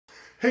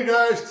Hey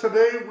guys,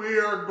 today we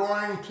are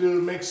going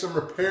to make some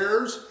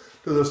repairs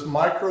to this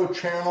micro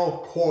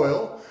channel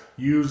coil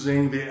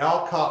using the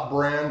AlCop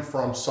brand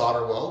from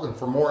Solderweld. And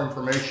for more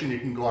information, you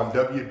can go on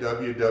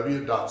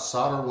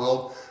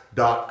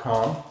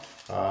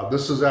www.solderweld.com.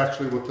 This is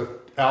actually what the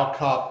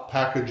AlCop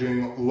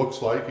packaging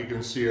looks like. You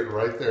can see it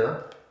right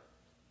there.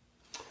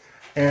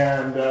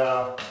 And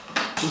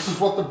this is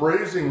what the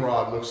brazing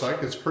rod looks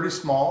like. It's pretty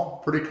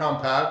small, pretty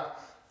compact,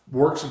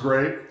 works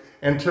great.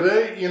 And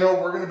today,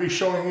 we're going to be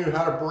showing you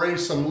how to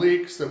braze some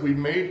leaks that we've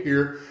made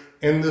here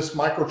in this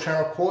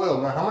microchannel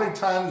coil. Now, how many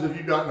times have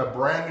you gotten a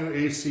brand new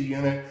AC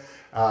unit,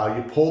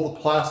 you pull the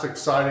plastic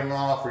siding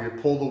off or you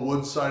pull the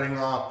wood siding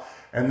off,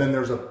 and then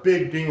there's a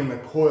big ding in the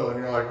coil and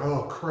you're like,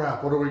 oh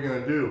crap, what are we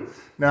going to do?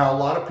 Now, a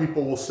lot of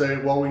people will say,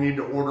 well, we need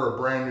to order a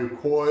brand new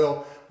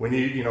coil. We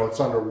need,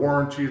 it's under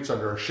warranty, it's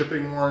under a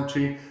shipping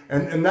warranty.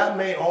 And that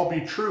may all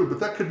be true,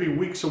 but that could be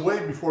weeks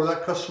away before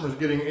that customer's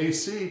getting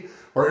AC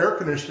or air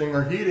conditioning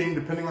or heating,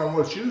 depending on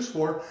what it's used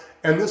for.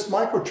 And this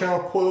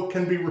microchannel coil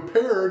can be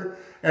repaired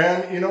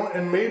and,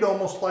 and made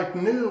almost like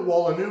new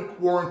while a new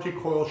warranty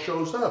coil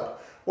shows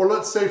up. Or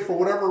let's say for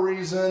whatever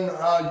reason,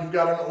 you've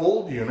got an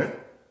old unit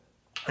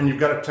and you've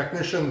got a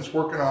technician that's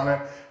working on it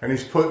and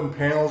he's putting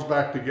panels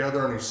back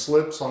together and he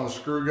slips on the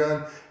screw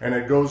gun and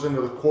it goes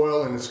into the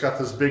coil and it's got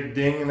this big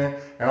ding in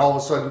it, and all of a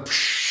sudden,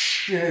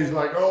 he's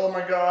like, oh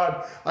my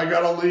God, I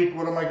got a leak,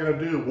 what am I gonna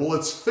do? Well,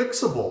 it's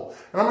fixable.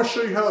 And I'm gonna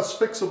show you how it's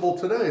fixable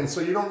today, and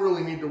so you don't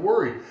really need to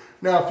worry.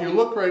 Now, if you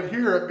look right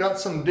here, I've got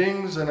some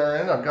dings in our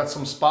end. I've got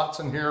some spots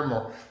in here,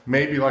 or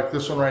maybe like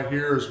this one right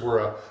here is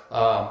where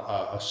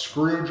a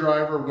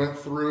screwdriver went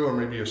through, or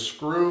maybe a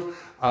screw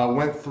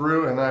went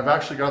through, and I've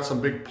actually got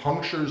some big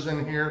punctures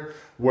in here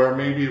where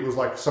maybe it was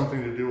like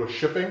something to do with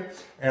shipping.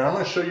 And I'm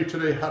gonna show you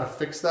today how to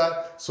fix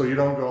that so you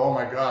don't go, oh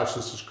my gosh,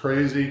 this is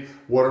crazy,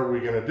 what are we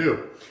gonna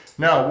do?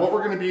 Now, what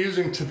we're gonna be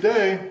using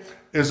today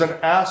is an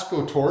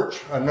ASCO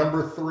torch, a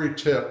number 3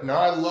 tip. Now,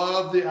 I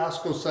love the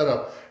ASCO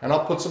setup, and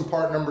I'll put some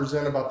part numbers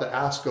in about the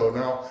ASCO.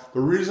 Now, the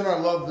reason I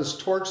love this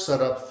torch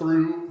setup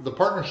through the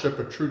partnership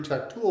of True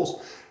Tech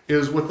Tools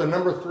is with the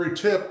number 3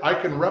 tip, I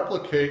can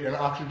replicate an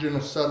oxygen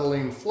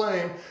acetylene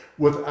flame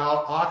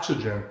without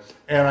oxygen.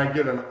 And I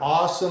get an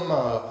awesome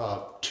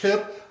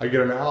tip, I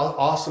get an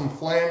awesome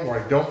flame where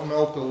I don't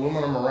melt the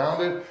aluminum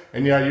around it.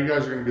 And yeah, you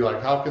guys are gonna be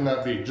like, how can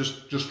that be?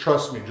 Just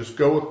trust me, just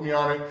go with me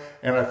on it.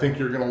 And I think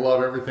you're gonna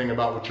love everything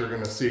about what you're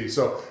gonna see.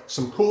 So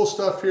some cool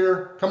stuff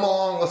here. Come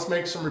along, let's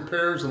make some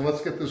repairs and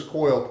let's get this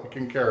coil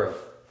taken care of.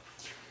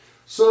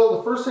 So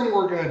the first thing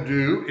we're gonna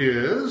do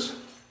is,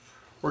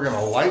 we're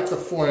gonna light the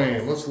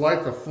flame. Let's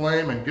light the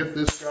flame and get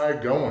this guy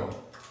going.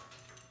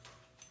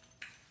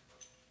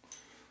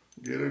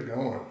 Get it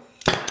going.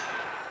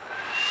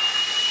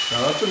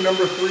 Now that's a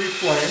number 3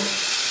 flame,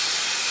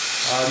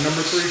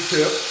 number 3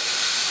 tip.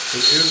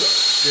 It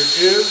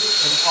is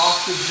an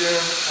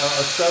oxygen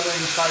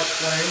acetylene type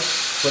flame,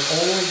 but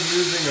only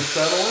using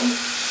acetylene.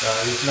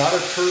 It's not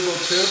a turbo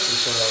tip.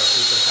 It's an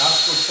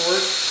ASCO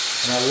torch,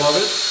 and I love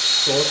it.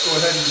 So let's go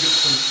ahead and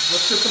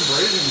let's get some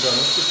brazing done.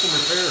 Let's get some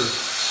repairs.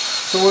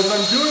 So as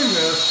I'm doing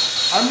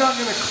this, I'm not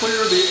going to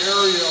clear the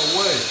area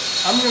away.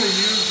 I'm going to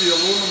use the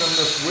aluminum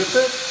that's with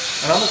it,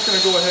 and I'm just going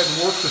to go ahead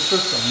and work the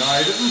system. Now,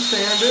 I didn't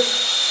sand it.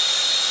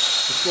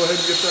 Let's go ahead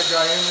and get that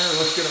guy in there.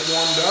 Let's get it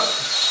warmed up.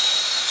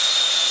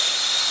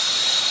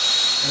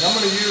 And I'm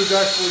going to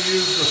actually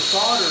use the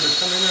solder to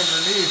come in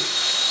underneath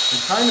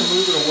and kind of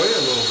move it away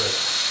a little bit.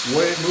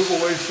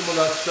 Move away some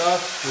of that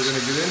stuff. We're going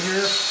to get in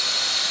here.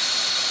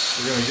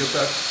 We're going to get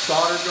that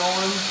solder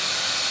going.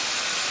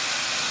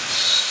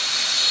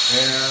 And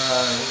we're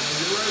going to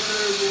get right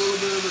there. There's a little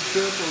bit of a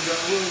tip. We got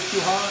a little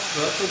too hot,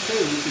 but that's okay.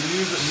 We can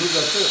use it and move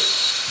that tip.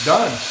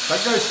 Done.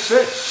 That guy's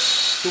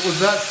fixed. It was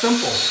that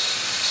simple.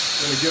 I'm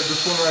going to get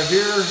this one right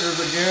here.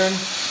 Here's again.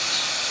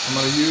 I'm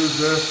going to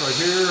use this right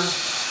here.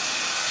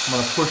 I'm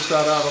going to push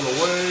that out of the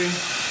way.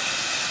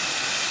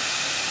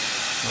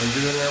 I'm going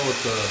to get in there with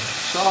the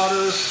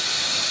solder,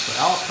 the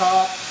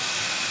AlCop.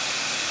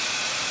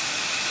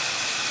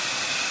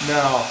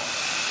 Now,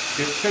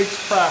 it takes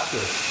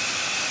practice.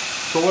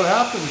 So what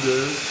happens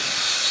is,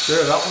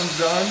 there, that one's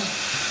done.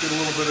 Let's get a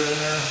little bit in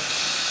there.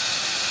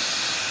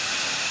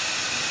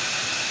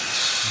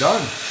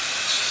 Done.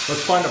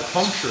 Let's find a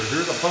puncture.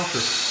 Here's a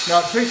puncture. Now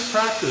it takes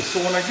practice.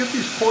 So when I get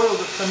these coils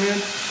that come in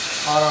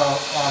on a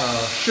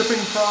shipping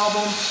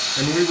problem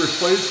and we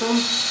replace them,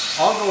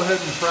 I'll go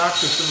ahead and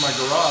practice in my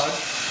garage.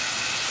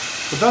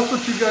 But that's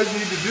what you guys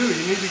need to do.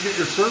 You need to get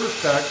your service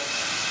tech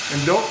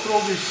and don't throw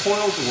these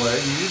coils away.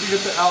 You need to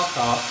get the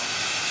AlCop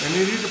and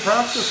you need to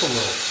practice a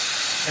little.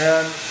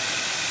 And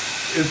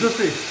is this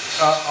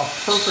a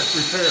perfect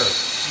repair?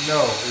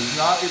 No, it's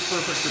not a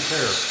perfect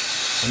repair.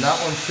 And that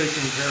one's taken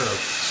care of.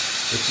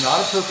 It's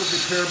not a perfect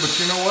repair, but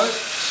you know what?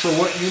 For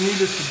what you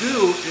needed to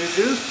do, it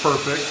is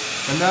perfect,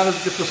 and that is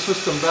get the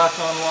system back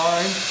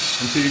online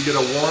until you get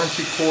a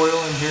warranty coil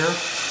in here,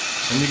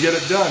 and you get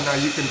it done. Now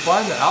you can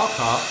find the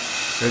AlCop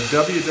at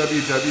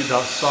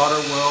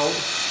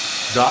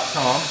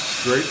www.solderweld.com,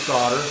 great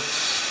solder,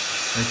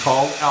 and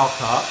call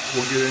AlCop.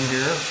 We'll get in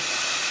here.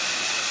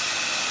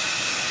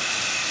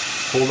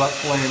 Pull that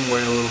flame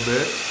away a little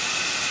bit.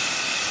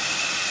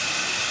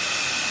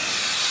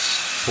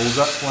 Pull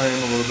that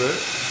flame a little bit.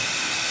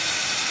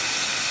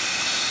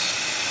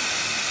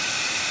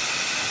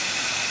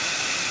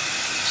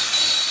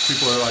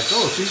 People are like,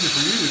 oh, it's easy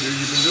for you to do.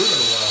 You've been doing it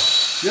a while.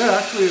 Yeah,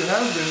 actually it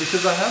has been,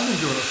 because I have been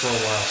doing it for a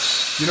while.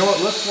 You know what?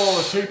 Let's, while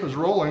the tape is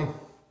rolling,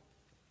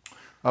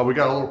 we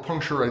got a little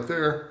puncture right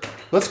there.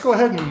 Let's go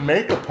ahead and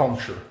make a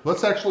puncture.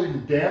 Let's actually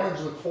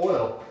damage the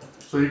coil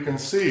so you can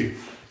see.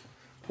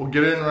 We'll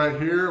get in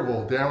right here.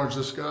 We'll damage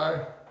this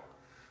guy.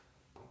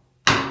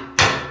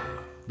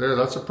 There,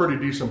 that's a pretty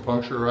decent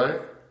puncture,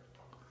 right?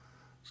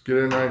 Let's get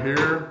in right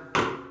here.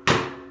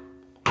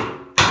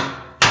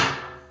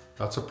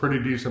 That's a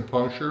pretty decent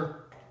puncture.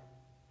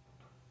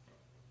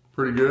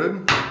 Pretty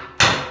good.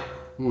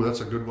 Ooh, that's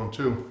a good one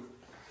too.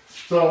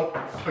 So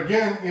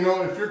again, you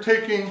know, if you're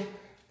taking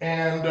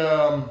and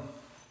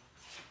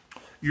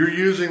you're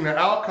using the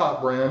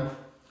AlCop brand,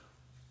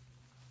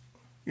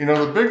 you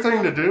know, the big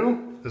thing to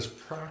do is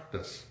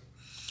practice.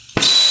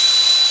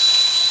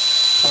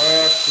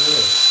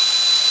 Practice.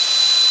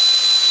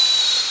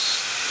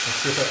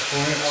 Let's get that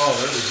flame. Oh,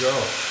 there we go.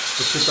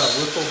 Let's get that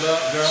whistle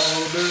down a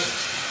little bit.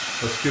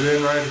 Let's get in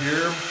right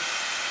here.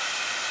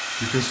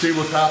 You can see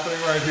what's happening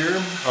right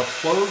here, up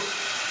close.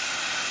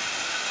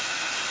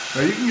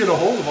 Now you can get a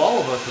hold of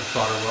all of us at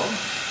Solderweld.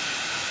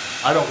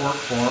 I don't work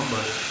for them,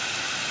 but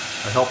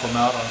I help them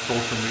out on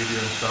social media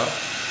and stuff.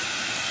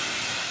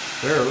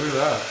 There, look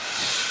at that.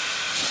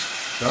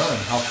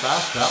 Done. How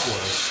fast that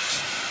was.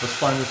 Let's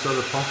find this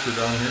other puncture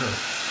down here.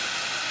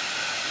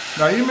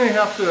 Now you may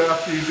have to,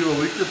 after you do a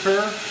leak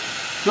repair,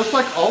 just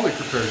like all leak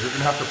repairs, you're going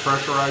to have to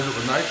pressurize it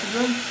with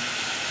nitrogen.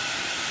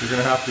 You're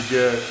going to have to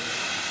get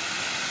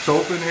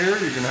soap in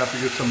here. You're going to have to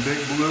get some big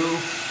blue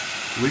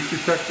leak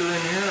detector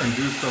in here and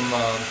do some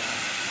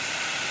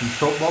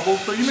soap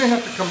bubbles. So you may have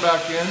to come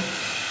back in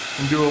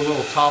and do a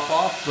little top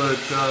off, but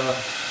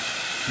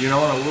you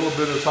know, and a little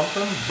bit of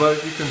something. But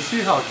you can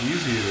see how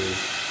easy it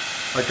is.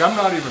 Like, I'm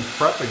not even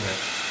prepping it.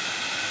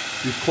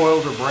 These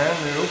coils are brand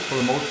new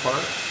for the most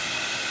part.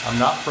 I'm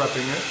not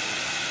prepping it.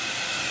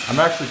 I'm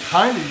actually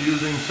kind of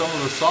using some of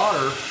the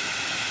solder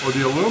or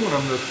the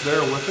aluminum that's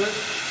there with it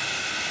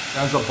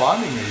as a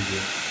bonding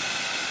agent.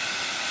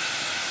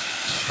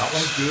 That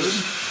one's good.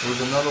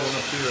 There's another one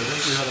up here. I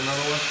think we had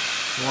another one.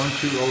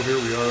 1, 2, oh,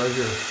 here we are right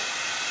here.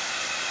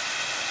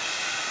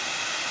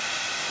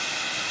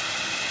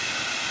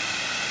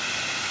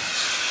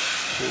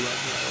 Pull that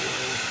guy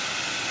away.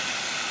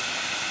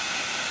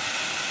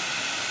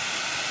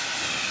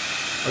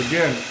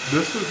 Again,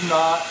 this is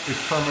not a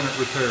permanent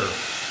repair.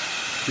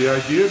 The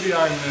idea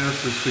behind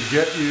this is to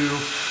get you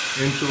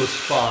into a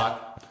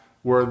spot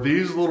where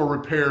these little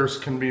repairs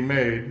can be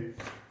made.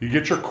 You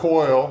get your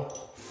coil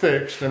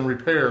fixed and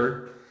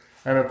repaired,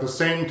 and at the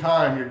same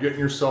time you're getting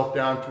yourself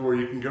down to where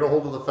you can get a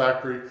hold of the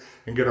factory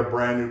and get a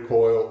brand new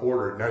coil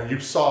ordered. Now you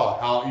saw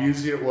how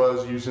easy it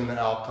was using the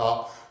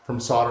AlCop from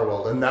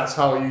Solderweld, and that's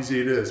how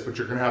easy it is, but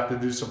you're going to have to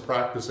do some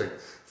practicing.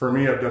 For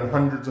me, I've done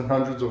hundreds and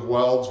hundreds of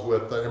welds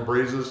with and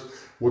brazes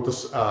with the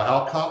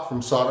AlCop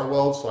from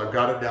Solderweld, so I've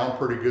got it down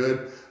pretty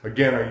good.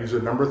 Again, I use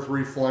a number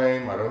 3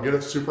 flame. I don't get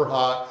it super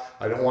hot.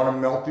 I don't want to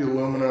melt the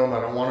aluminum.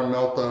 I don't want to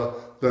melt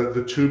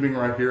the tubing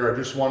right here. I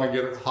just want to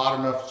get it hot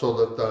enough so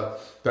that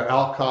the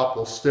AlCop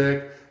will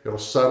stick. It'll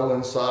settle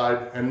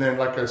inside. And then,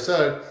 like I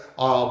said,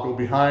 I'll go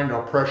behind,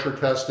 I'll pressure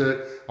test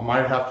it. I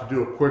might have to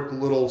do a quick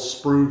little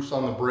spruce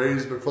on the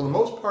braze, but for the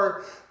most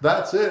part,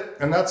 that's it.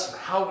 And that's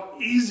how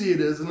easy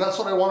it is. And that's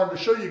what I wanted to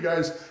show you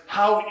guys,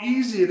 how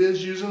easy it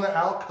is using the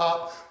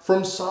AlCop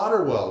from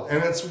Solderweld.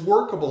 And it's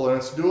workable and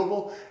it's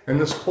doable.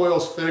 And this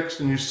coil's fixed,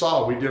 and you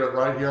saw we did it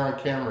right here on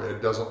camera.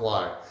 It doesn't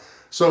lie.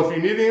 So if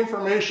you need any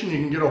information, you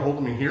can get a hold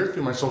of me here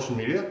through my social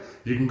media.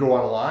 You can go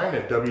online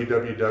at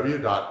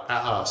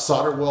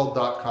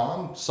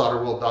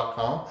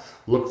www.solderweld.com,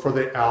 look for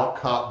the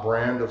AlCop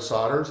brand of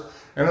solders.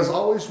 And as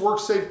always, work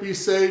safe, be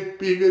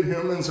good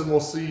humans, and we'll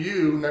see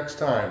you next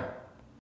time.